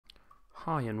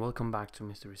Hi and welcome back to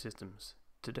Mystery Systems.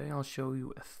 Today I'll show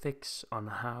you a fix on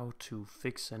how to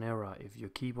fix an error if your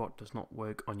keyboard does not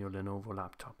work on your Lenovo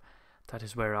laptop. That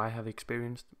is where I have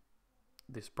experienced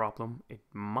this problem. It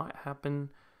might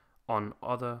happen on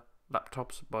other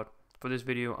laptops, but for this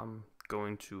video I'm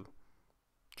going to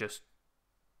just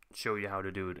show you how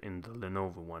to do it in the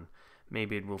Lenovo one.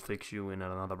 Maybe it will fix you in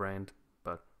another brand,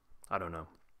 but I don't know.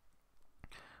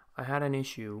 I had an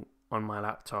issue on my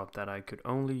laptop that I could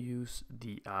only use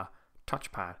the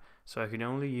touchpad, so I could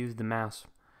only use the mouse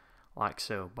like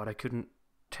so, but I couldn't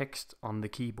text on the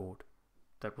keyboard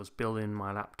that was built in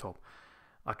my laptop.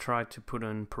 I tried to put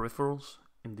in peripherals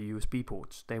in the USB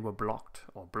ports. They were blocked,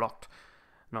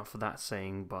 not for that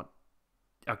saying, but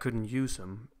I couldn't use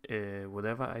them.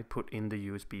 Whatever I put in the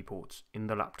USB ports in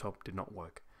the laptop did not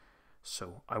work.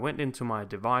 So I went into my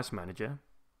device manager.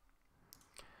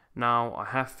 Now I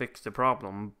have fixed the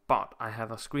problem, but I have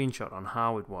a screenshot on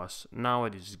how it was. Now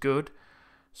it is good,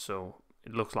 so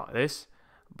it looks like this.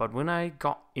 But when I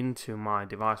got into my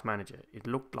device manager, it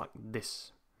looked like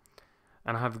this.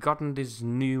 And I have gotten this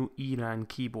new ELAN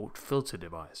Keyboard Filter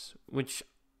Device, which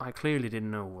I clearly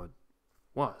didn't know what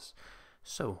was.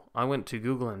 So I went to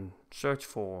Google and searched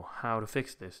for how to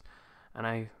fix this, and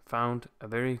I found a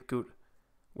very good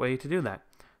way to do that.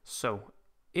 So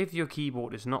if your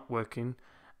keyboard is not working,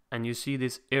 and you see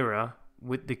this error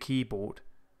with the keyboard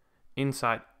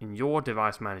inside in your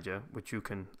device manager, which you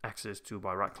can access to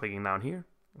by right clicking down here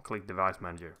and click device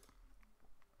manager,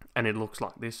 and it looks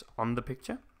like this on the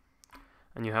picture,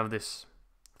 and you have this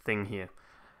thing here.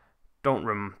 Don't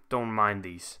mind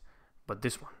these, but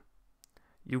this one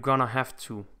you're gonna have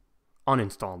to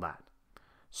uninstall that.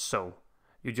 So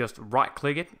you just right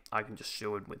click it. I can just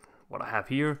show it with what I have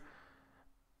here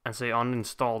and say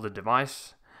uninstall the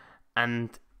device,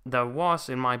 and there was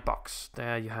in my box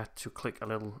there you had to click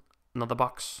another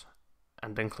box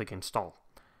and then click uninstall,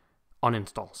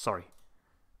 sorry.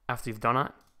 After you've done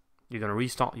that, you're going to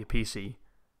restart your PC,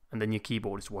 and then your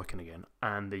keyboard is working again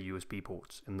and the USB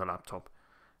ports in the laptop.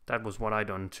 That was what I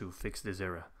done to fix this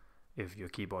error if your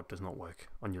keyboard does not work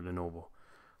on your Lenovo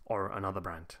or another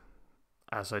brand,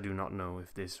 as I do not know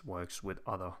if this works with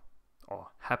other or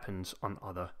happens on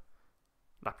other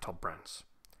laptop brands.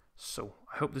 So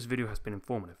I hope this video has been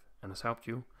informative and has helped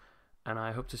you, and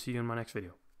I hope to see you in my next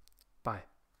video. Bye.